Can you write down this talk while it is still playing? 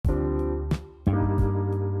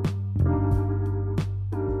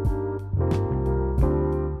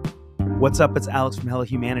What's up? It's Alex from Hello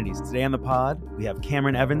Humanities. Today on the pod, we have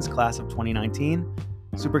Cameron Evans, class of 2019.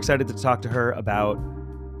 Super excited to talk to her about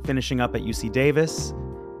finishing up at UC Davis,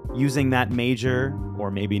 using that major,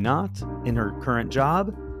 or maybe not, in her current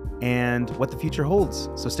job, and what the future holds.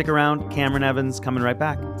 So stick around. Cameron Evans coming right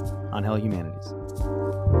back on Hello Humanities.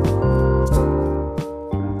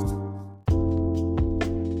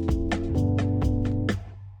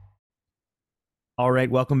 All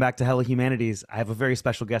right, welcome back to Hello Humanities. I have a very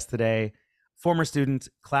special guest today, former student,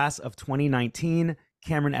 class of 2019,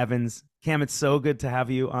 Cameron Evans. Cam, it's so good to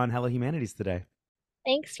have you on Hello Humanities today.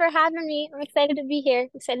 Thanks for having me. I'm excited to be here.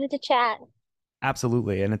 Excited to chat.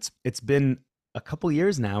 Absolutely, and it's been a couple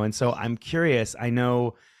years now, and so I'm curious. I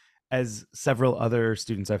know, as several other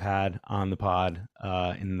students I've had on the pod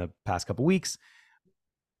in the past couple weeks,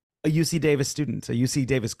 a UC Davis student, a UC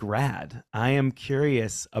Davis grad. I am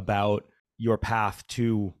curious about your path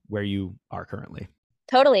to where you are currently.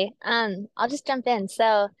 Totally. I'll just jump in.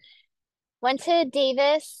 So went to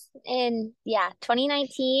Davis in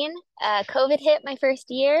 2019. COVID hit my first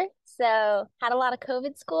year, so had a lot of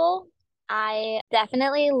COVID school. I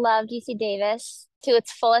definitely loved UC Davis to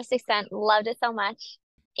its fullest extent, loved it so much.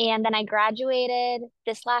 And then I graduated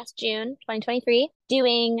this last June, 2023,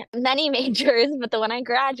 doing many majors, but the one I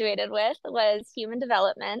graduated with was human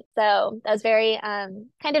development. So that was very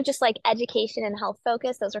kind of just like education and health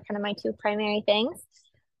focused. Those were kind of my two primary things.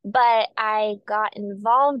 But I got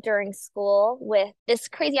involved during school with this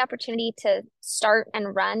crazy opportunity to start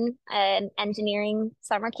and run an engineering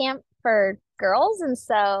summer camp for girls. And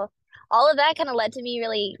so all of that kind of led to me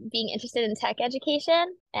really being interested in tech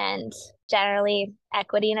education and generally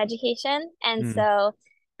equity in education. And so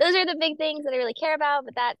those are the big things that I really care about.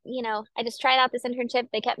 But that, I just tried out this internship.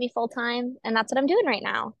 They kept me full time, and that's what I'm doing right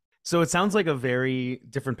now. So it sounds like a very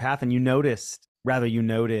different path. And you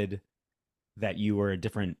noted that you were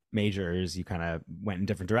different majors. You kind of went in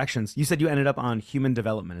different directions. You said you ended up on human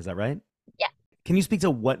development. Is that right? Yeah. Can you speak to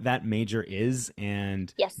what that major is?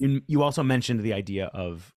 And yes, you also mentioned the idea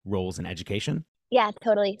of roles in education. Yeah,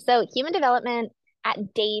 totally. So human development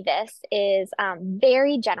at Davis is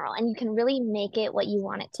very general, and you can really make it what you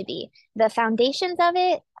want it to be. The foundations of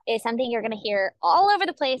it is something you're going to hear all over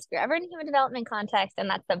the place if you're ever in a human development context, and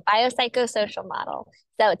that's the biopsychosocial model.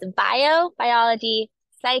 So it's biology,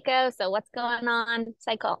 psycho, so what's going on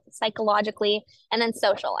psychologically, and then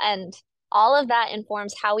social. And all of that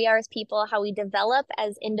informs how we are as people, how we develop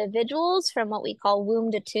as individuals from what we call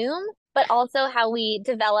womb to tomb, but also how we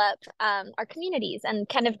develop our communities and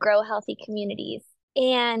kind of grow healthy communities.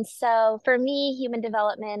 And so for me, human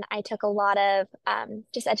development, I took a lot of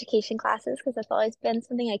just education classes because that's always been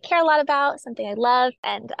something I care a lot about, something I love,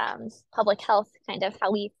 and public health, kind of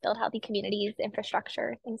how we build healthy communities,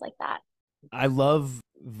 infrastructure, things like that. I love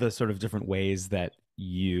the sort of different ways that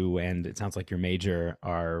you, and it sounds like your major,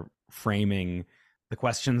 are framing the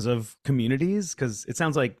questions of communities, because it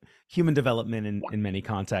sounds like human development in many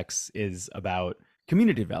contexts is about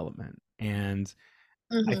community development. And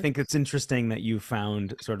I think it's interesting that you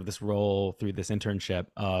found sort of this role through this internship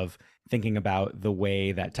of thinking about the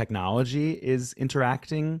way that technology is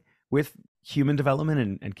interacting with human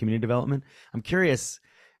development and community development. I'm curious,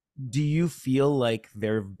 do you feel like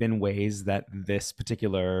there have been ways that this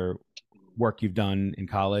particular work you've done in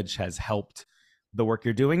college has helped the work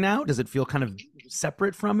you're doing now? Does it feel kind of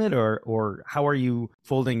separate from it, or how are you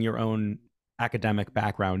folding your own academic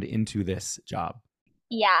background into this job?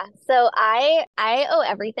 Yeah, so I owe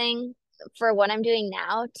everything for what I'm doing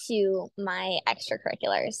now to my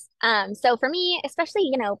extracurriculars. So for me,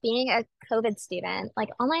 especially, being a COVID student, like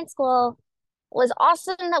online school was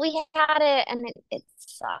awesome that we had it, and it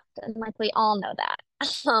sucked, and like we all know that.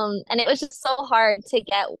 And it was just so hard to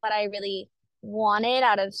get what I really wanted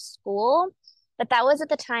out of school. But that was at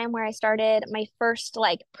the time where I started my first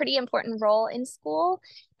like pretty important role in school,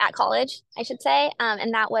 at college, I should say.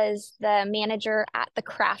 And that was the manager at the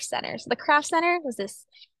Craft Center. So the Craft Center was this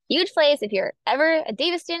huge place. If you're ever a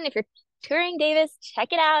Davis student, if you're touring Davis,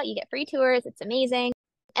 check it out. You get free tours. It's amazing.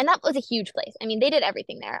 And that was a huge place. I mean, they did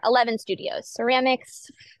everything there. 11 studios, ceramics,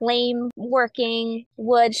 flame working,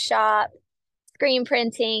 wood shop, screen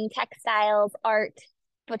printing, textiles, art,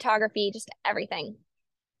 photography, just everything.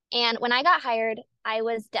 And when I got hired, I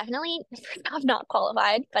was definitely not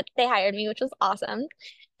qualified, but they hired me, which was awesome.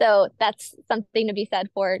 So that's something to be said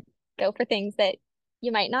for go for things that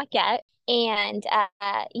you might not get. And,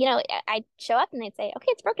 I'd show up and they'd say, okay,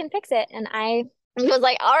 it's broken, fix it. And I was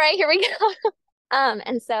like, all right, here we go.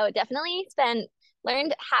 And so definitely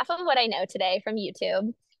learned half of what I know today from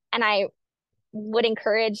YouTube. And I would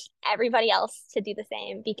encourage everybody else to do the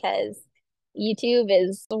same, because YouTube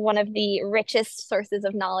is one of the richest sources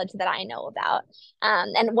of knowledge that I know about,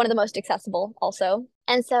 and one of the most accessible also.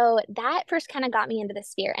 And so that first kind of got me into the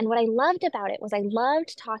sphere. And what I loved about it was I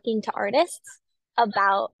loved talking to artists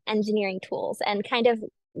about engineering tools and kind of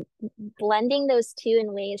blending those two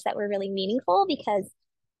in ways that were really meaningful because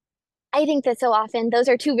I think that so often those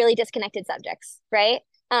are two really disconnected subjects, right?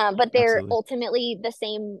 But they're Absolutely. ultimately the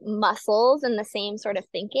same muscles and the same sort of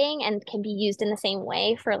thinking and can be used in the same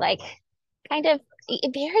way for like kind of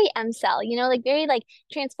very MCell, like very like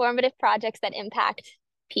transformative projects that impact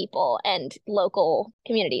people and local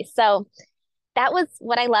communities. So that was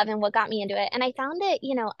what I love and what got me into it. And I found it,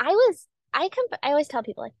 I always tell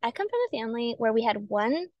people like I come from a family where we had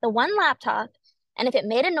the one laptop, and if it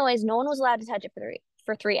made a noise, no one was allowed to touch it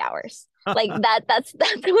for 3 hours. Like that's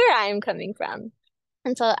where I'm coming from.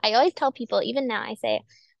 And so I always tell people, even now, I say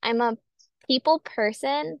I'm a people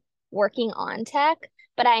person working on tech,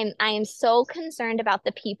 but I am so concerned about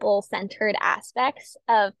the people centered aspects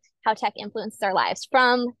of how tech influences our lives,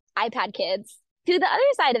 from iPad kids to the other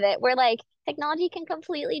side of it, where like technology can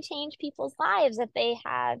completely change people's lives if they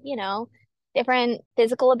have, different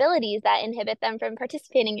physical abilities that inhibit them from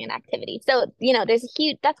participating in activity. So, there's a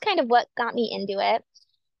huge, that's kind of what got me into it.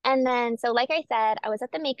 And then, so like I said, I was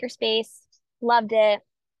at the makerspace, loved it,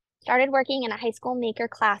 started working in a high school maker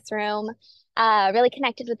classroom, really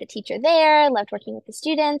connected with the teacher there, loved working with the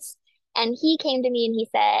students. And he came to me and he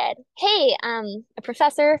said, hey, a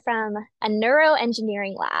professor from a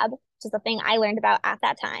neuroengineering lab, which is the thing I learned about at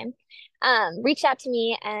that time, reached out to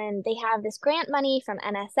me and they have this grant money from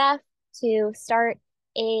NSF to start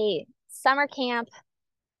a summer camp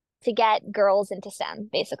to get girls into STEM,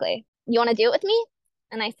 basically. You want to do it with me?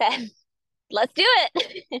 And I said, let's do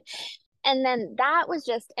it. And then that was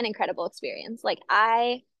just an incredible experience. Like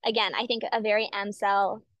again, I think a very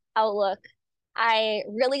M-Cell outlook. I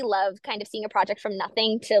really love kind of seeing a project from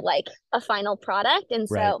nothing to like a final product. And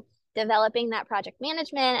Right. so developing that project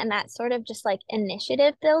management and that sort of just like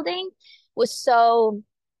initiative building was so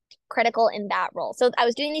critical in that role. So I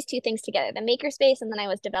was doing these two things together, the makerspace, and then I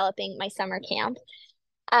was developing my summer camp.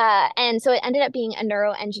 And so it ended up being a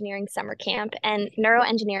neuroengineering summer camp. And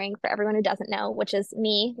neuroengineering, for everyone who doesn't know, which is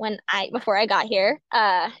me before I got here,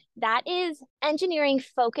 that is engineering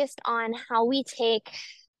focused on how we take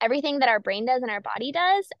everything that our brain does and our body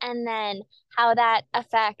does, and then how that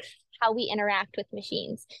affects how we interact with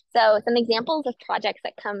machines. So some examples of projects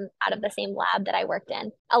that come out of the same lab that I worked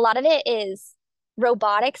in. A lot of it is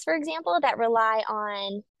robotics, for example, that rely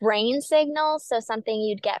on brain signals. So something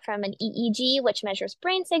you'd get from an EEG, which measures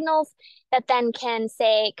brain signals, that then can,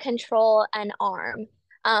 say, control an arm.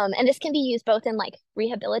 And this can be used both in like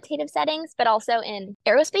rehabilitative settings, but also in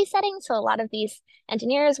aerospace settings. So a lot of these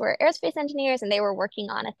engineers were aerospace engineers, and they were working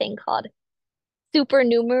on a thing called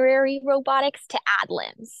supernumerary robotics to add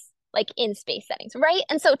limbs, like in space settings, right?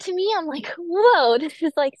 And so to me, I'm like, whoa, this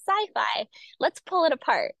is like sci-fi. Let's pull it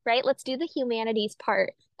apart, right? Let's do the humanities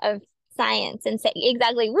part of science and say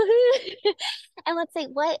exactly woohoo. And let's say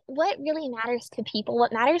what really matters to people,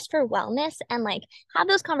 what matters for wellness, and like have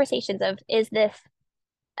those conversations of, is this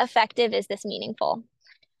effective? Is this meaningful?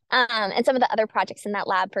 And some of the other projects in that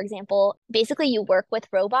lab, for example, basically you work with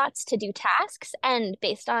robots to do tasks, and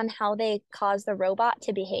based on how they cause the robot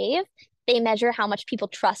to behave, they measure how much people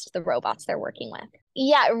trust the robots they're working with.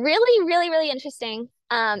 Yeah, really, really, really interesting.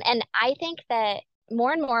 And I think that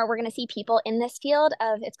more and more we're going to see people in this field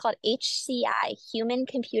of, it's called HCI, human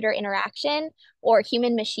computer interaction, or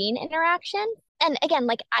human machine interaction. And again,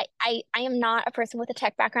 like I am not a person with a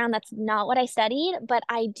tech background. That's not what I studied, but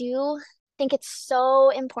I do think it's so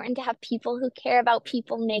important to have people who care about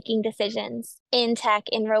people making decisions in tech,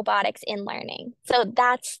 in robotics, in learning. So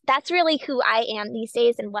that's really who I am these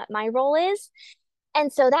days and what my role is.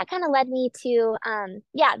 And so that kind of led me to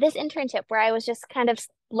this internship where I was just kind of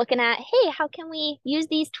looking at, hey, how can we use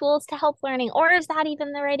these tools to help learning? Or is that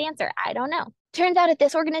even the right answer? I don't know. Turns out at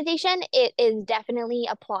this organization, it is definitely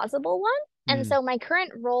a plausible one. And Mm. so my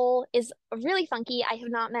current role is really funky. I have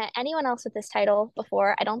not met anyone else with this title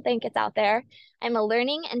before. I don't think it's out there. I'm a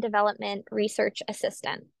learning and development research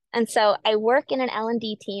assistant. And so I work in an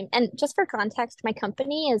L&D team. And just for context, my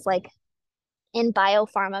company is like in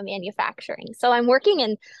biopharma manufacturing. So I'm working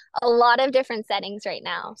in a lot of different settings right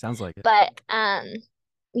now. Sounds like it. But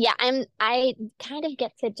yeah, I kind of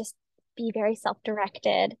get to just be very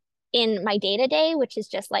self-directed in my day-to-day, which is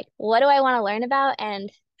just like, what do I want to learn about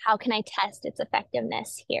and how can I test its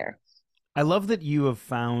effectiveness here? I love that you have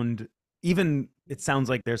found, even it sounds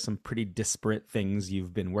like there's some pretty disparate things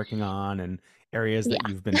you've been working on and areas that Yeah.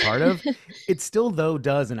 you've been part of. It still though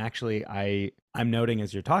does, and actually I'm noting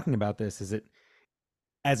as you're talking about this, is it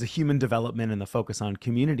as a human development and the focus on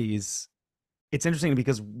communities, it's interesting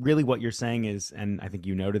because really what you're saying is, and I think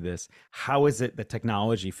you noted this, how is it that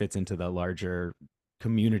technology fits into the larger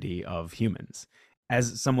community of humans?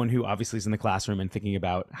 As someone who obviously is in the classroom and thinking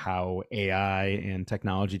about how AI and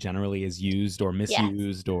technology generally is used or Yes.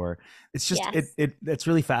 misused, or it's just Yes. it's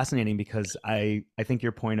really fascinating because I think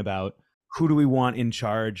your point about who do we want in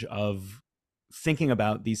charge of thinking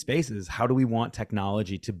about these spaces? How do we want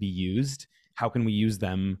technology to be used? How can we use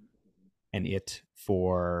them and it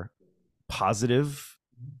for positive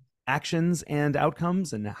actions and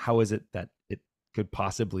outcomes, and how is it that it could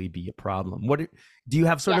possibly be a problem? What do you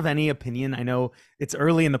have sort Yes. of any opinion? I know it's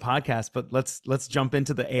early in the podcast, but let's jump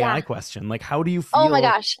into the AI Yeah. question. Like, how do you Oh my feel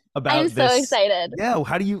gosh. I'm about so this? excited. Yeah,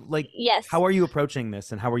 how do you like, Yes. how are you approaching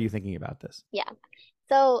this and how are you thinking about this? Yeah.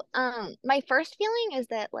 So, my first feeling is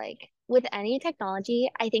that like with any technology,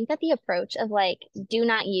 I think that the approach of like do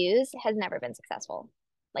not use has never been successful.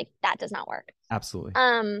 Like that does not work. Absolutely.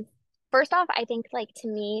 Um, First off, I think like to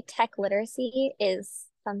me, tech literacy is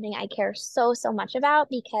something I care so, so much about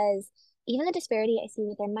because even the disparity I see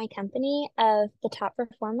within my company of the top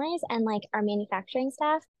performers and like our manufacturing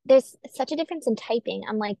staff, there's such a difference in typing.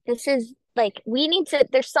 I'm like, this is like we need to,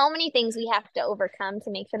 there's so many things we have to overcome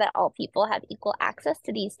to make sure that all people have equal access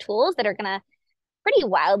to these tools that are gonna pretty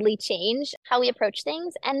wildly change how we approach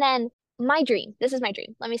things. And then my dream, this is my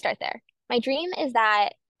dream. Let me start there. My dream is that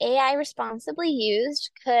AI responsibly used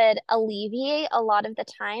could alleviate a lot of the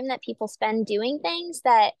time that people spend doing things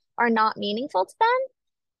that are not meaningful to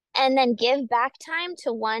them and then give back time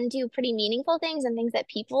to one, do pretty meaningful things and things that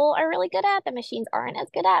people are really good at that machines aren't as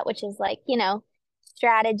good at, which is like,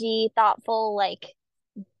 strategy, thoughtful, like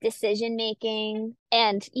decision making,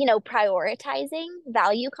 and, prioritizing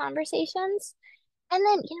value conversations. And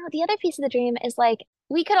then, the other piece of the dream is like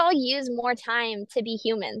we could all use more time to be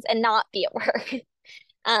humans and not be at work.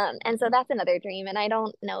 And so that's another dream. And I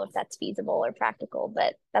don't know if that's feasible or practical,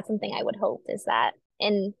 but that's something I would hope is that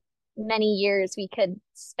in many years we could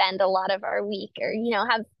spend a lot of our week or,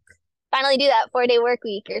 have finally do that 4-day work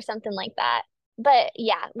week or something like that. But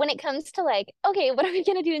yeah, when it comes to like, okay, what are we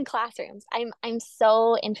gonna do in classrooms? I'm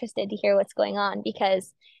so interested to hear what's going on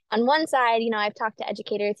because on one side, I've talked to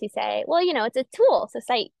educators who say, well, it's a tool, so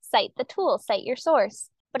cite the tool, cite your source.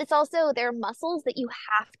 But it's also there are muscles that you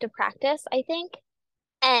have to practice, I think.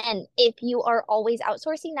 And if you are always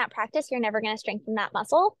outsourcing that practice, you're never going to strengthen that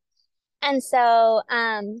muscle. And so,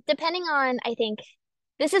 depending on, I think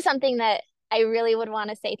this is something that I really would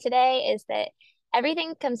want to say today is that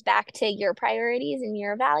everything comes back to your priorities and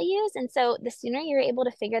your values. And so, the sooner you're able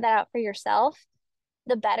to figure that out for yourself,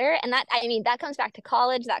 the better. And that, I mean, that comes back to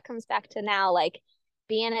college. That comes back to now, like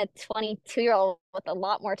being a 22-year-old with a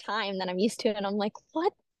lot more time than I'm used to. And I'm like,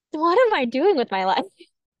 what am I doing with my life?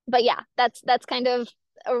 But yeah, that's kind of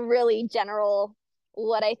a really general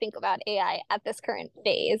what I think about AI at this current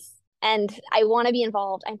phase. And I want to be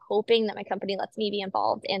involved. I'm hoping that my company lets me be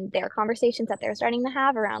involved in their conversations that they're starting to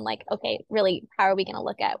have around like, okay, really, how are we going to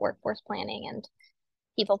look at workforce planning and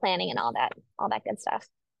people planning and all that good stuff.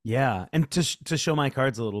 Yeah, and to show my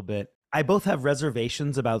cards a little bit, I both have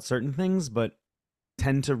reservations about certain things, but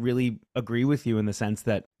tend to really agree with you in the sense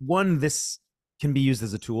that one, this can be used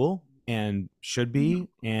as a tool and should be,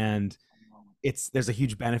 and it's there's a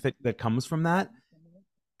huge benefit that comes from that.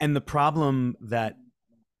 And the problem that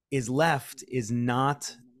is left is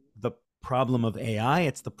not the problem of AI,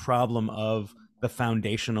 it's the problem of the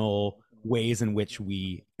foundational ways in which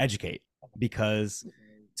we educate. Because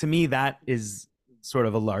to me, that is sort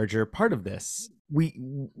of a larger part of this. We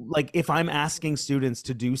like if I'm asking students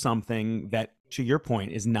to do something that, to your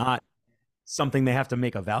point, is not something they have to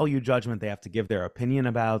make a value judgment, they have to give their opinion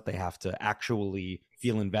about, they have to actually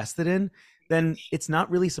feel invested in, then it's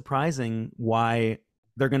not really surprising why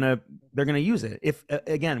they're gonna they're gonna use it. If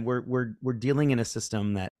again, we're dealing in a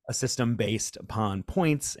system based upon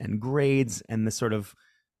points and grades and this sort of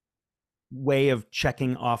way of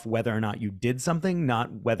checking off whether or not you did something,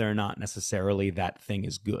 not whether or not necessarily that thing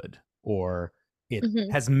is good or it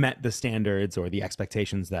Mm-hmm. has met the standards or the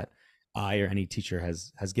expectations that I or any teacher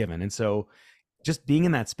has given. And so just being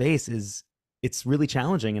in that space is it's really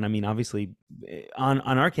challenging. And I mean, obviously on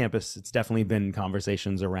our campus, it's definitely been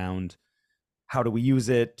conversations around how do we use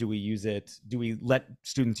it? Do we use it? Do we let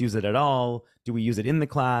students use it at all? Do we use it in the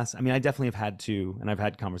class? I mean, I definitely have had to, and I've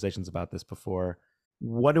had conversations about this before.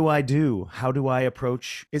 What do I do? How do I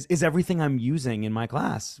approach? Is everything I'm using in my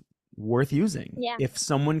class worth using? Yeah. If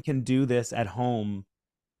someone can do this at home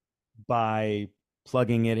by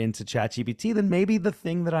plugging it into ChatGPT, then maybe the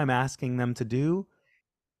thing that I'm asking them to do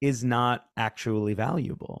is not actually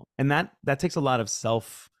valuable. And that takes a lot of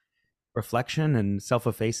self reflection and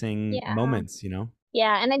self-effacing Yeah. moments, you know?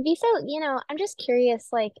 Yeah. And I'd be so, I'm just curious,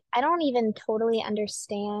 like, I don't even totally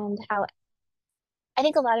understand how I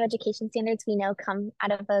think a lot of education standards we know come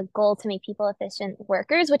out of a goal to make people efficient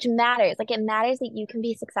workers, which matters. Like it matters that you can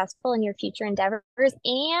be successful in your future endeavors.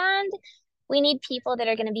 And we need people that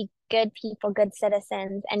are going to be good people, good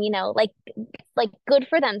citizens, and like good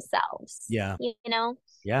for themselves, Yeah.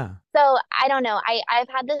 Yeah. So I don't know. I've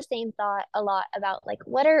had the same thought a lot about like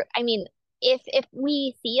I mean, if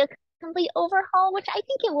we see a complete overhaul, which I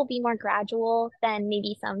think it will be more gradual than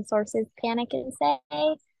maybe some sources panic and say,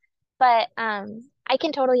 but I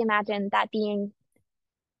can totally imagine that being,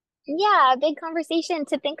 yeah, a big conversation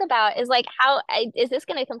to think about is like is this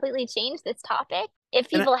going to completely change this topic? If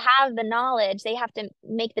And I, people have the knowledge, they have to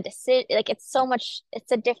make the decision. Like it's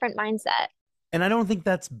a different mindset. and I don't think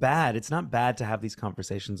that's bad. It's not bad to have these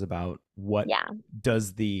conversations about what Yeah.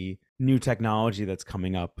 does the new technology that's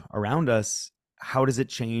coming up around us, how does it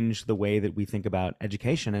change the way that we think about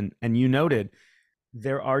education? And you noted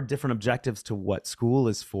there are different objectives to what school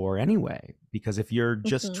is for anyway, because if you're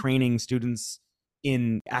just Hmm. training students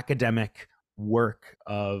in academic work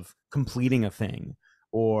of completing a thing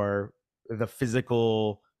or the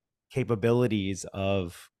physical capabilities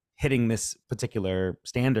of hitting this particular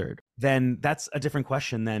standard, then that's a different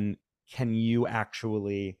question than can you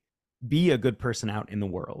actually be a good person out in the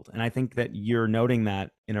world? And I think that you're noting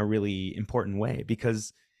that in a really important way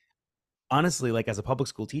because honestly, like as a public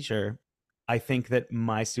school teacher, I think that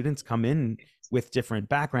my students come in with different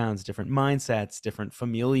backgrounds, different mindsets, different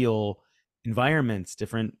familial environments,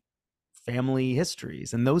 different family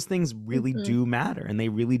histories. And those things really Hmm. do matter. And they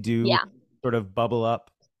really do Yeah. sort of bubble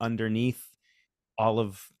up underneath all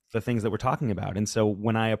of the things that we're talking about. And so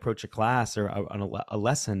when I approach a class or a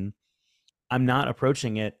lesson, I'm not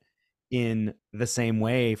approaching it in the same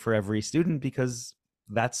way for every student because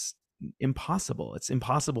that's impossible. It's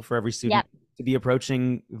impossible for every student Yep. to be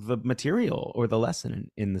approaching the material or the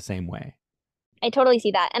lesson in the same way. I totally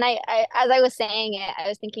see that. And as I was saying it, I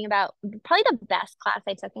was thinking about probably the best class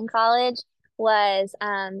I took in college was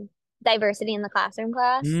diversity in the classroom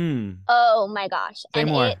class. Mm, Oh my gosh. say And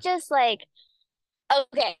more. it just like,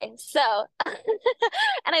 okay, so,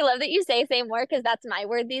 and I love that you say more because that's my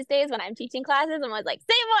word these days when I'm teaching classes. I'm always like,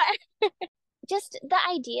 say more. Just the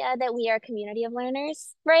idea that we are a community of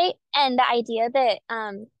learners, right? And the idea that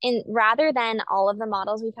in rather than all of the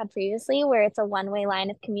models we've had previously where it's a one-way line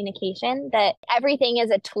of communication, that everything is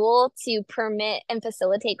a tool to permit and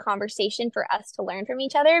facilitate conversation for us to learn from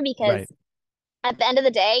each other because Right. at the end of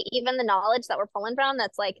the day, even the knowledge that we're pulling from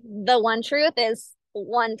that's like the one truth is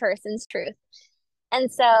one person's truth. And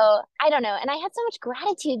so I don't know. And I had so much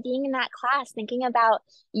gratitude being in that class, thinking about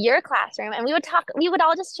your classroom. And we would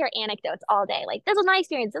all just share anecdotes all day. Like, this was my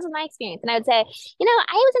experience. This was my experience. And I would say, I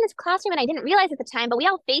was in this classroom and I didn't realize at the time, but we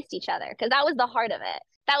all faced each other because that was the heart of it.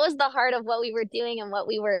 That was the heart of what we were doing and what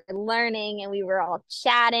we were learning. And we were all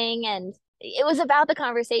chatting and it was about the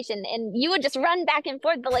conversation. And you would just run back and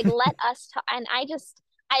forth, but like, let us talk. And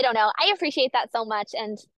I don't know. I appreciate that so much.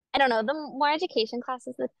 And I don't know, the more education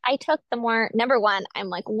classes that I took, the more, number one, I'm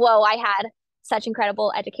like, whoa, I had such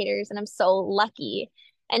incredible educators and I'm so lucky.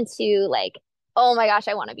 And two, like, oh my gosh,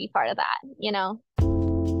 I want to be part of that.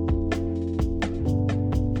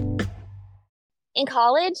 In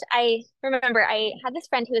college, I remember I had this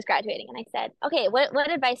friend who was graduating and I said, okay,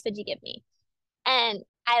 what advice would you give me? And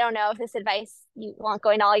I don't know if this advice you want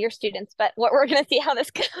going to all your students, but we're going to see how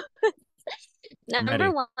this goes. I'm Number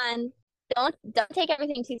ready. one, don't take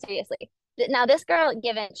everything too seriously. Now, this girl,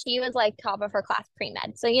 given she was like top of her class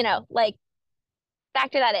pre-med, so like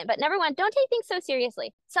factor that in. But number one, don't take things so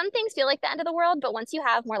seriously. Some things feel like the end of the world, but once you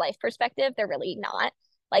have more life perspective, they're really not.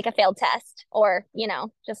 Like a failed test or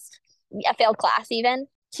just a failed class even.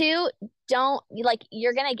 Two, don't like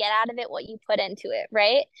you're gonna get out of it what you put into it,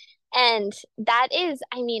 right? And that is,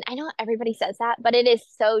 I mean, I know everybody says that, but it is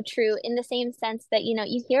so true in the same sense that,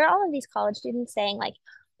 you hear all of these college students saying, like,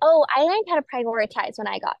 oh, I learned how to prioritize when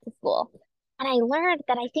I got to school. And I learned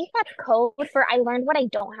that I think that's code for I learned what I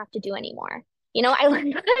don't have to do anymore. I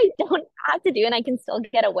learned what I don't have to do and I can still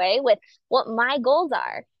get away with what my goals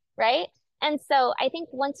are, right? And so I think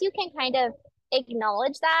once you can kind of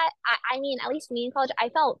acknowledge that, I mean, at least me in college, I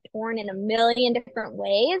felt torn in a million different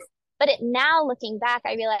ways. But now looking back,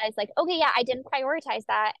 I realized like, okay, yeah, I didn't prioritize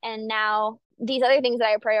that. And now these other things that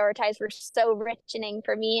I prioritized were so richening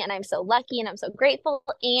for me. And I'm so lucky and I'm so grateful.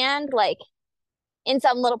 And like in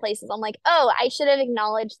some little places, I'm like, oh, I should have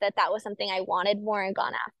acknowledged that that was something I wanted more and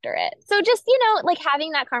gone after it. So just, like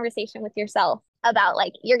having that conversation with yourself about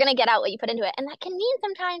like, you're going to get out what you put into it. And that can mean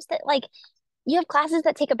sometimes that like you have classes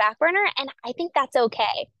that take a back burner. And I think that's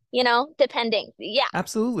okay. depending. Yeah.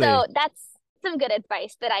 Absolutely. So that's some good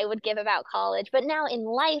advice that I would give about college. But now in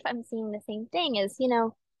life, I'm seeing the same thing is,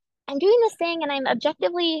 I'm doing this thing and I'm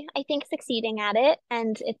objectively, I think, succeeding at it.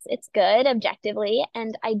 And it's good objectively.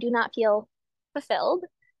 And I do not feel fulfilled.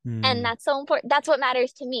 And Hmm. that's so important. That's what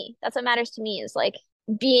matters to me. That's what matters to me is like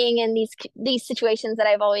being in these situations that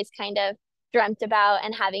I've always kind of dreamt about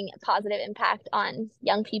and having a positive impact on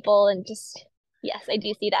young people and just yes, I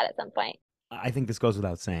do see that at some point. I think this goes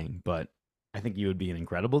without saying, but I think you would be an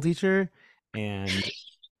incredible teacher. And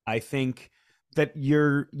I think that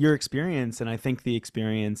your experience, and I think the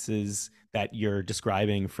experiences that you're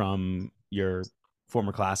describing from your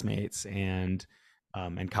former classmates and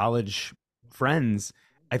college friends,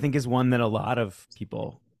 I think is one that a lot of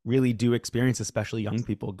people really do experience, especially young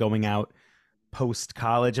people going out post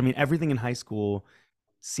college. I mean, everything in high school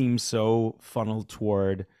seems so funneled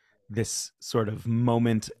toward this sort of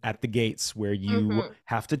moment at the gates where you Mm-hmm.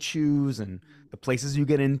 have to choose and the places you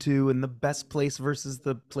get into and the best place versus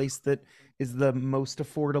the place that is the most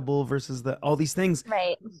affordable versus the all these things,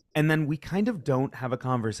 Right. and then we kind of don't have a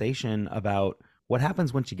conversation about what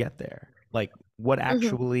happens once you get there, like what Mm-hmm.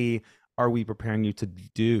 actually are we preparing you to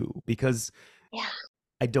do, because Yeah.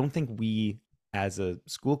 I don't think we as a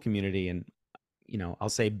school community, and I'll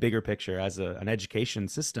say bigger picture as an education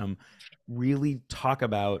system, really talk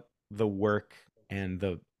about the work and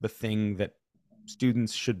the thing that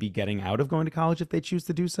students should be getting out of going to college if they choose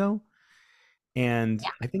to do so. And Yeah.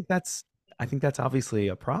 I think that's obviously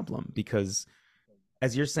a problem because,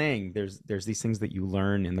 as you're saying, there's these things that you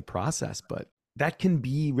learn in the process, but that can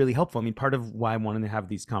be really helpful. I mean, part of why I wanted to have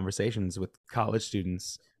these conversations with college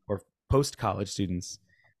students or post college students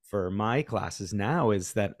for my classes now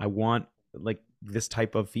is that I want like this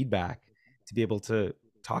type of feedback to be able to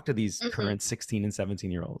talk to these Mm-hmm. current 16 and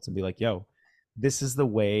 17-year olds and be like, yo, this is the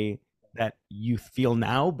way that you feel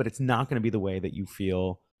now, but it's not going to be the way that you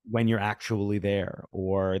feel when you're actually there,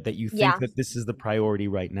 or that you think Yeah. that this is the priority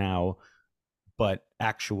right now, but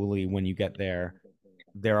actually when you get there,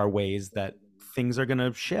 there are ways that things are going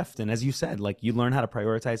to shift. And as you said, like, you learn how to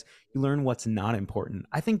prioritize, you learn what's not important.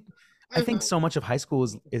 I think Mm-hmm. so much of high school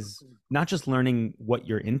is not just learning what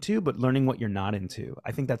you're into, but learning what you're not into.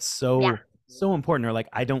 I think that's Yeah. so important. Or like,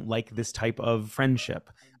 I don't like this type of friendship,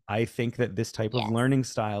 I think that this type of Yes. learning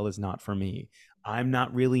style is not for me, I'm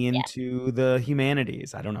not really Yeah. into the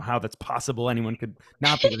humanities. I don't know how that's possible, anyone could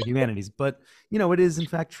not be to the humanities, but it is in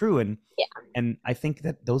fact true. Yeah. And I think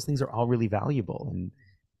that those things are all really valuable,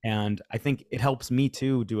 and I think it helps me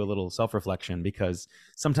too do a little self-reflection, because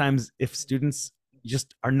sometimes if students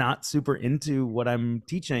just are not super into what I'm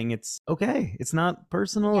teaching, it's okay, it's not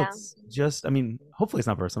personal, Yeah. it's just, I mean, hopefully it's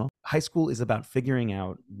not personal. High school is about figuring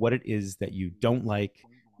out what it is that you don't like,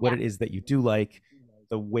 what Yeah. it is that you do like,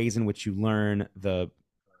 the ways in which you learn, the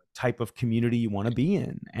type of community you want to be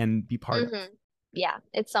in and be part of. Mm-hmm. Yeah,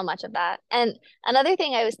 it's so much of that. And another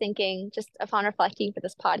thing I was thinking just upon reflecting for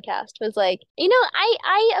this podcast was like,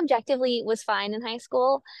 I objectively was fine in high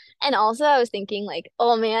school. And also I was thinking like,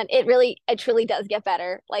 oh man, it truly does get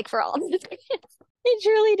better. Like for all of the kids. It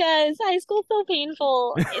truly does. High school's so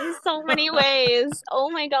painful in so many ways. Oh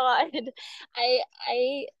my God.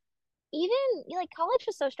 I even like college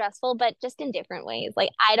was so stressful, but just in different ways. Like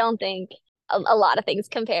I don't think a lot of things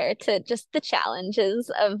compare to just the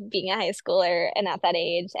challenges of being a high schooler and at that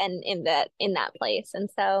age and in that place. And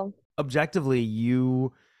so, Objectively,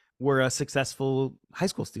 you were a successful high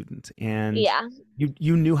school student, and yeah,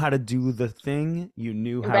 you knew how to do the thing, right.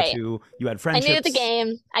 you had I knew the friendships.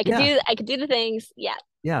 game. Yeah, I could do the things. Yeah.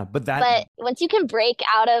 yeah, but that But once you can break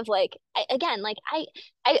out of like again, like I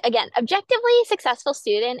again, objectively successful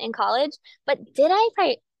student in college, but did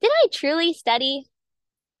I truly study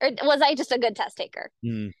or was I just a good test taker?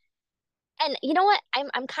 mm, And you know what?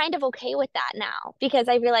 I'm kind of okay with that now because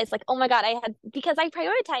I realized like, oh my God, because I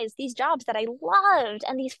prioritized these jobs that I loved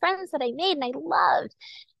and these friends that I made and I loved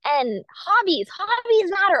and hobbies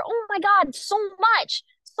matter. Oh my God, so much,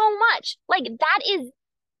 so much. Like that is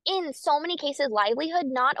in so many cases livelihood,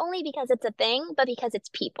 not only because it's a thing, but because it's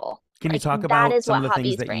people. can you Like talk that about is some what of the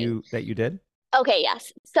things hobbies that bring. you did? Okay,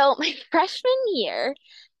 yes. So my freshman year,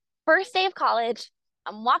 first day of college,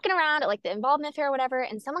 I'm walking around at like the involvement fair or whatever,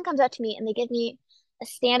 and someone comes up to me and they give me a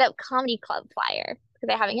stand-up comedy club flyer because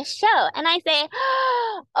they're having a show. And I say,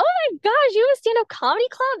 oh my gosh, you have a stand-up comedy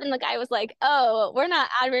club? And the guy was like, oh, we're not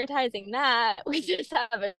advertising that. We just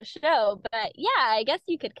have a show. But yeah, I guess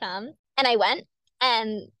you could come. And I went.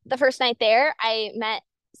 And the first night there, I met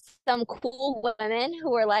some cool women who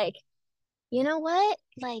were like, you know what?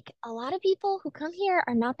 Like a lot of people who come here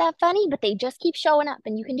are not that funny, but they just keep showing up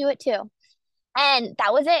and you can do it too. And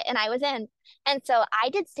that was it. And I was in. And so I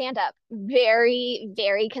did stand up very,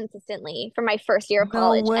 very consistently for my first year of No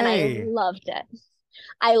college. And I way. loved it.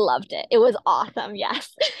 I loved it. It was awesome.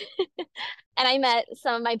 Yes. And I met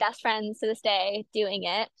some of my best friends to this day doing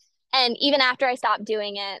it. And even after I stopped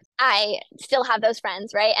doing it, I still have those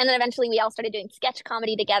friends, right? And then eventually we all started doing sketch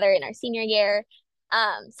comedy together in our senior year.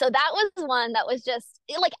 So that was one that was just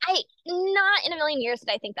like I not in a million years did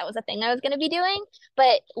I think that was a thing I was going to be doing.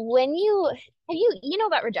 But when you know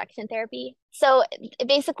about rejection therapy? So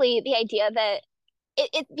basically the idea that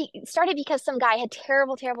it started because some guy had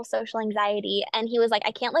terrible, terrible social anxiety. And he was like,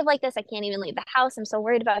 I can't live like this. I can't even leave the house. I'm so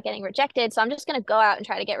worried about getting rejected. So I'm just going to go out and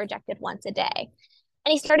try to get rejected once a day.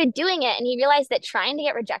 And he started doing it. And he realized that trying to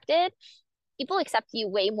get rejected, people accept you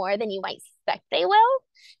way more than you might suspect they will.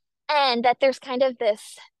 And that there's kind of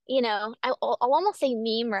this, I'll almost say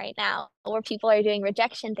meme right now where people are doing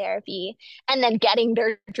rejection therapy and then getting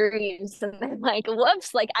their dreams. And then like,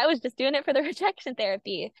 whoops, like I was just doing it for the rejection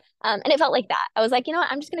therapy. And it felt like that. I was like, you know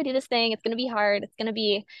what? I'm just going to do this thing. It's going to be hard. It's going to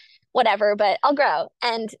be whatever, but I'll grow.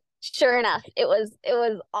 And sure enough, it was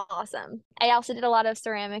awesome. I also did a lot of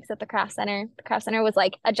ceramics at the craft center. The craft center was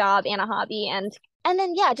like a job and a hobby. And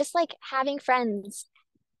then, yeah, just like having friends,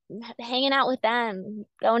 hanging out with them,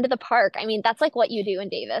 going to the park. I mean, that's like what you do in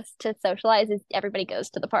Davis to socialize is everybody goes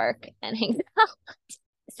to the park and hangs out.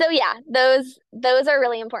 So yeah, those are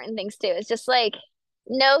really important things too. It's just like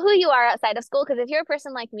know who you are outside of school because if you're a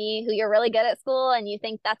person like me who you're really good at school and you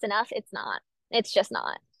think that's enough, it's not. It's just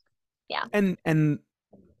not. Yeah. And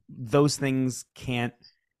those things can't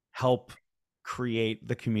help create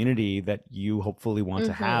the community that you hopefully want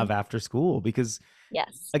to Mm-hmm. have after school because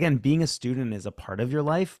Yes. again, being a student is a part of your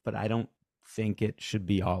life, but I don't think it should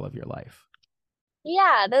be all of your life.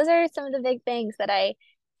 Yeah, those are some of the big things that I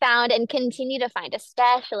found and continue to find,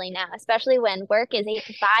 especially now, especially when work is 8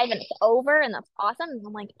 to 5 and it's over and that's awesome. And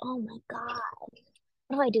I'm like, oh my God,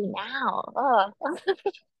 what do I do now? Oh.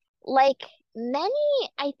 Like many,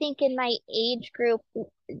 I think in my age group,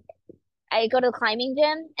 I go to the climbing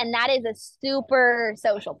gym and that is a super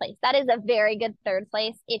social place. That is a very good third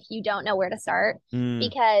place if you don't know where to start Mm,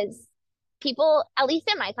 because people, at least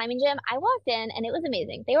in my climbing gym, I walked in and it was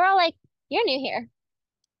amazing. They were all like, you're new here.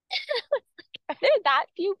 Are there that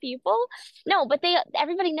few people? No, but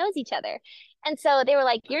everybody knows each other. And so they were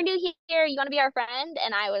like, you're new here, you want to be our friend?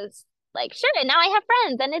 And I was like, sure. And now I have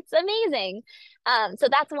friends and it's amazing. So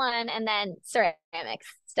that's one. And then ceramics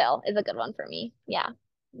still is a good one for me. Yeah.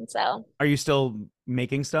 And so are you still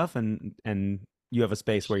making stuff and you have a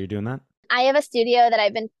space where you're doing that? I have a studio that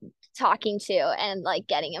I've been talking to and like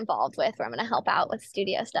getting involved with where I'm going to help out with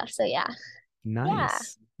studio stuff. So yeah. Yeah.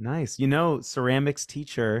 Nice. Nice. Ceramics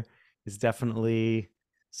teacher is definitely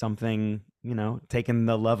something, taking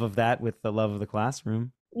the love of that with the love of the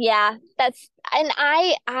classroom. Yeah. And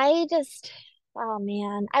I just, oh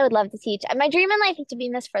man, I would love to teach. My dream in life is to be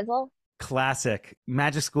Miss Frizzle. Classic.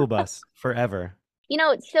 Magic School Bus forever.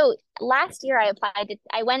 So last year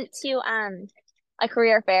I went to a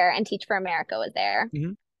career fair and Teach for America was there.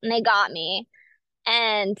 Mhm. And they got me.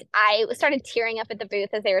 And I started tearing up at the booth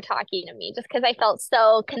as they were talking to me just because I felt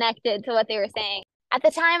so connected to what they were saying. At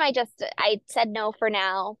the time I said no for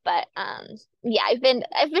now, but yeah, I've been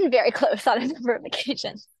very close on a number of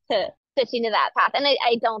occasions to switching to that path. And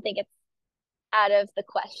I don't think it's out of the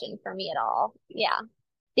question for me at all. Yeah.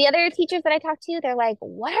 The other teachers that I talked to, they're like,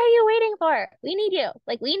 what are you waiting for? We need you.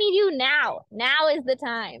 Like, we need you now. Now is the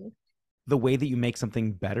time. The way that you make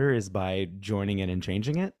something better is by joining it and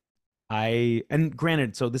changing it. And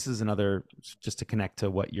granted, so this is another, just to connect to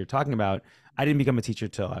what you're talking about. I didn't become a teacher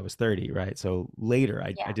till I was 30, right? So later,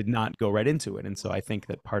 I Yeah. did not go right into it. And so I think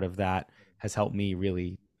that part of that has helped me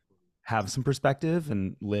really have some perspective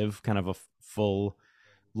and live kind of a full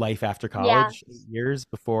life after Yeah. college, 8 years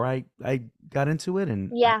before I got into it.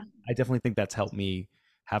 And Yeah. I definitely think that's helped me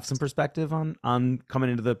have some perspective on coming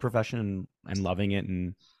into the profession and loving it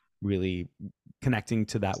and really connecting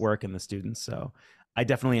to that work and the students. So I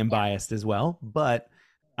definitely am Yeah. biased as well, but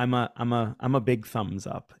I'm a big thumbs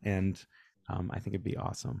up, and I think it'd be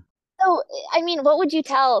awesome. So, I mean, what would you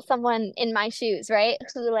tell someone in my shoes, right?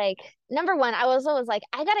 Who, like, number one, I was always like,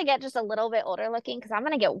 I gotta get just a little bit older looking because I'm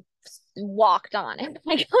gonna get walked on if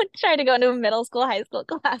I go try to go into a middle school, high school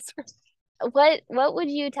classroom. What would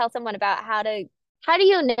you tell someone about how do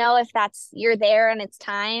you know if that's you're there and it's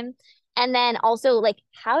time? And then also like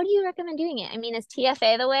how do you recommend doing it? I mean, is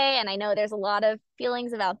TFA the way? And I know there's a lot of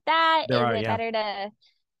feelings about that. There Is are, it yeah. better to,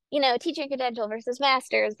 teaching credential versus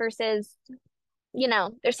masters versus,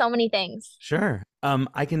 there's so many things. Sure.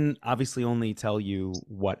 I can obviously only tell you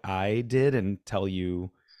what I did and tell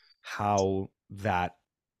you how that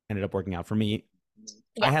ended up working out for me.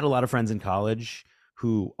 I Yeah. had a lot of friends in college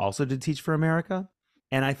who also did Teach for America.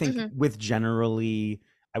 And I think Hmm. with generally,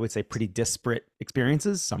 I would say pretty disparate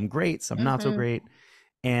experiences, some great, some not so Hmm. great.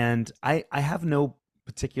 And I have no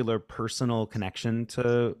particular personal connection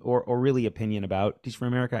to or really opinion about Teach for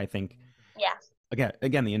America. I think Yeah.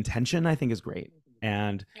 again, the intention I think is great.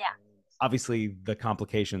 And Yeah. obviously the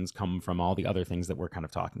complications come from all the other things that we're kind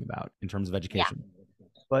of talking about in terms of Yeah. education.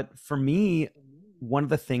 But for me, one of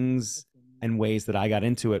the things and ways that I got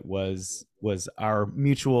into it was our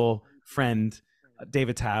mutual friend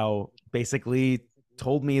David Tao basically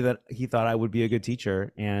told me that he thought I would be a good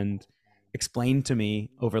teacher and explained to me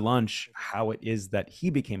over lunch how it is that he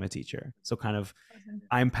became a teacher. So kind of Mhm.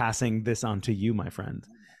 I'm passing this on to you, my friend.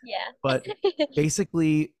 Yeah. But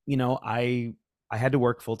basically, I had to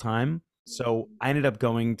work full time, so I ended up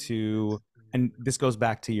going to, and this goes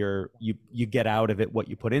back to your you get out of it what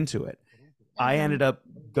you put into it. I Hmm. ended up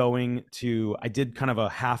going to, I did kind of a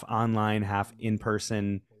half online, half in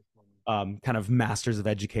person, kind of Masters of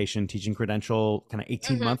Education teaching credential, kind of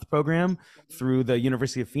 18-month Hmm. program through the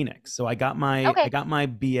University of Phoenix. So I Okay. got my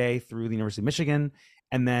BA through the University of Michigan,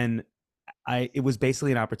 and then it was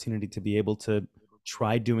basically an opportunity to be able to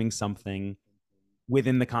try doing something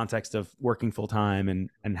within the context of working full time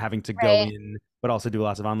and having to go Right. in, but also do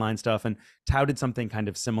lots of online stuff. And Tao did something kind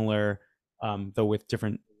of similar, though with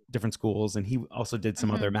different schools, and he also did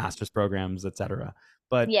some other Hmm. master's programs, etc.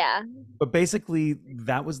 But Yeah. basically,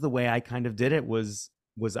 that was the way I kind of did it. Was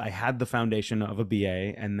I had the foundation of a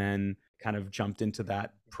BA, and then kind of jumped into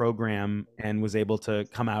that program and was able to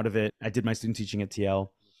come out of it. I did my student teaching at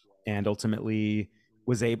TL, and ultimately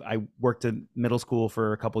was able. I worked in middle school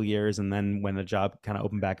for a couple years, and then when the job kind of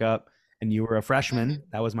opened back up, and you were a freshman, Hmm.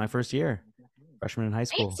 that was my first year, freshman in high Are you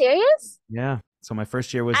school. serious? Yeah. So my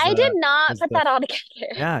first year I did not was put the that all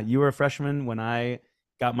together. yeah. You were a freshman when I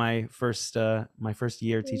got my first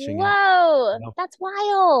year teaching at. Whoa, Well, that's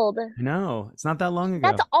wild. I know it's not that long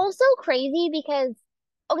That's ago. also crazy because,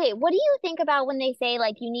 okay, what do you think about when they say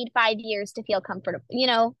like you need 5 years to feel comfortable? You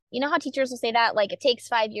know how teachers will say that like it takes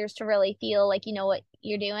 5 years to really feel like you know what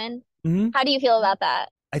you're doing. Hmm. How do you feel about that?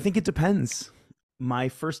 I think it depends. My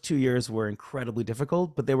first 2 years were incredibly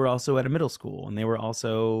difficult, but they were also at a middle school, and they were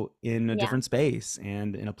also in a Yeah. different space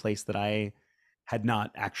and in a place that I had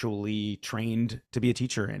not actually trained to be a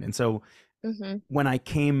teacher in. And so Hmm. when I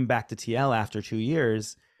came back to TL after 2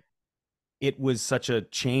 years, it was such a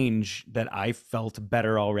change that I felt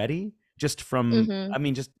better already. Just from, Hmm. I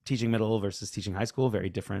mean, just teaching middle versus teaching high school, very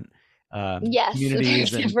different Yes, very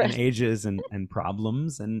communities and different. ages and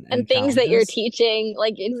problems And and things that you're challenges. teaching,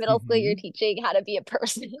 like in middle school, you're Hmm. teaching how to be a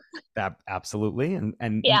person. Absolutely,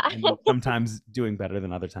 Yeah. and sometimes doing better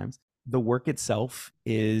than other times. The work itself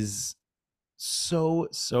is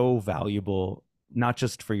so valuable, not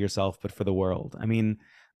just for yourself but for the world. I mean,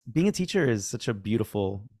 being a teacher is such a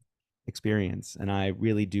beautiful experience, and I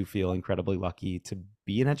really do feel incredibly lucky to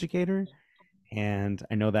be an educator. And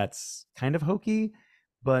I know that's kind of hokey,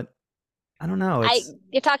 but I don't know. I It's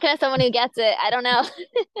you're talking to someone who gets it. I don't know.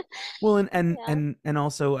 well, and and Yeah. and and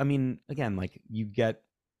also, I mean, again, like you get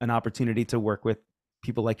an opportunity to work with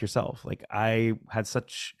people like yourself. Like I had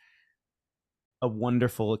such a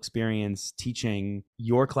wonderful experience teaching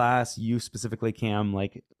your class, you specifically, Cam.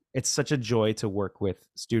 Like it's such a joy to work with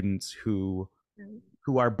students who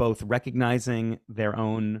are both recognizing their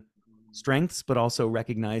own strengths, but also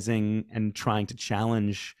recognizing and trying to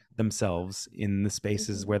challenge themselves in the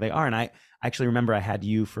spaces Hmm. where they are. And I actually remember I had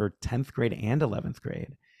you for 10th grade and 11th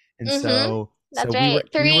grade. And Hmm. so That's right. we were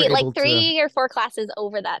Three, like able to, 3 or 4 classes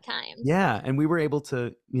over that time. yeah, and we were able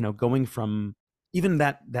to, going from even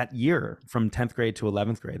that year from 10th grade to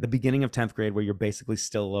 11th grade, the beginning of 10th grade where you're basically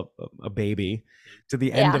still a baby, to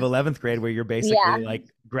the end of Yeah. 11th grade where you're Yeah. basically like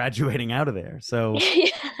graduating out of there. So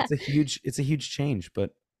Yeah. it's a huge change,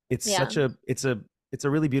 but it's Yeah. such a it's a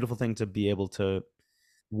really beautiful thing to be able to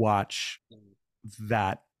watch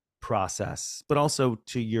that process. But also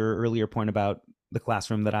to your earlier point about the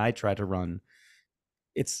classroom that I try to run,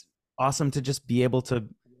 it's awesome to just be able to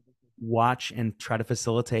watch and try to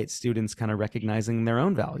facilitate students kind of recognizing their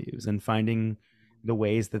own values and finding the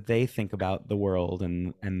ways that they think about the world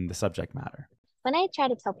and the subject matter. When I try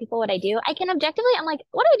to tell people what I do, I can objectively, I'm like,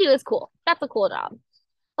 what I do is cool. That's a cool job.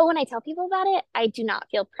 But when I tell people about it, I do not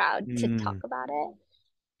feel proud to talk Mm. about it.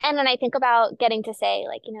 And then I think about getting to say,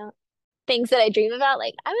 like, things that I dream about,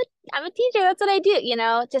 like, I'm a teacher, that's what I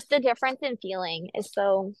do, just the difference in feeling is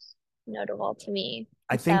so notable to me.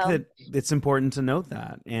 I And think so, that it's important to note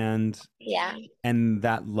that, yeah. and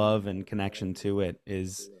that love and connection to it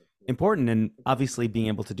is important. And obviously being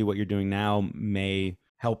able to do what you're doing now may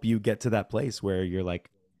help you get to that place where you're like,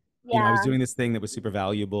 I was Yeah. doing this thing that was super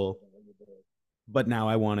valuable, but now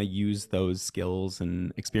I want to use those skills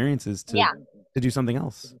and experiences Yeah. to do something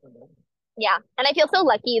else. Yeah. And I feel so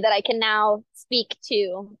lucky that I can now speak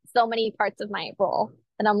to so many parts of my role.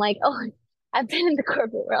 And I'm like, oh, I've been in the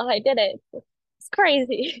corporate world. I did it. It's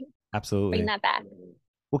crazy. Bring Absolutely. that back. Well,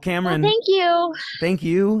 Well, Cameron, thank you. thank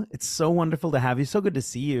you. It's so wonderful to have you. So good to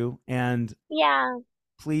see you. And Yeah.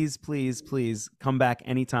 please, please, please come back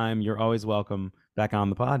anytime. You're always welcome back on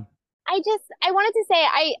the pod. I wanted to say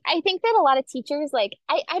I think that a lot of teachers like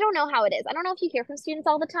I don't know how it is. I don't know if you hear from students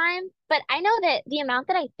all the time, but I know that the amount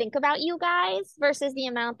that I think about you guys versus the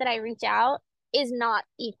amount that I reach out is not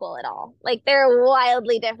equal at all. Like they're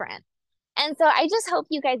wildly different. And so I just hope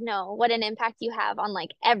you guys know what an impact you have on like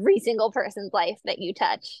every single person's life that you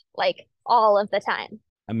touch, like all of the time.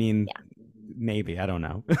 I mean, Yeah. maybe. I don't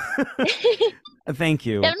know. Thank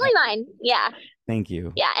you. Definitely mine. Yeah. Thank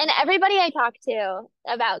you. Yeah. And everybody I talked to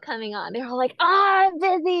about coming on, they were all like, oh, I'm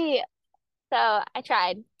busy. So I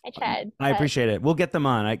tried, I but appreciate it. We'll get them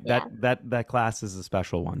on. yeah. That class is a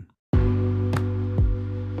special one.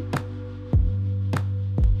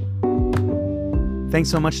 Thanks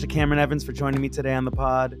so much to Cameron Evans for joining me today on the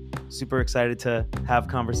pod. Super excited to have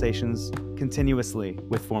conversations continuously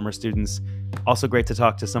with former students. Also great to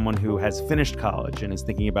talk to someone who has finished college and is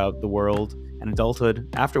thinking about the world and adulthood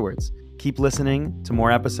afterwards. Keep listening to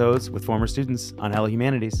more episodes with former students on Hello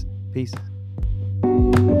Humanities. Peace.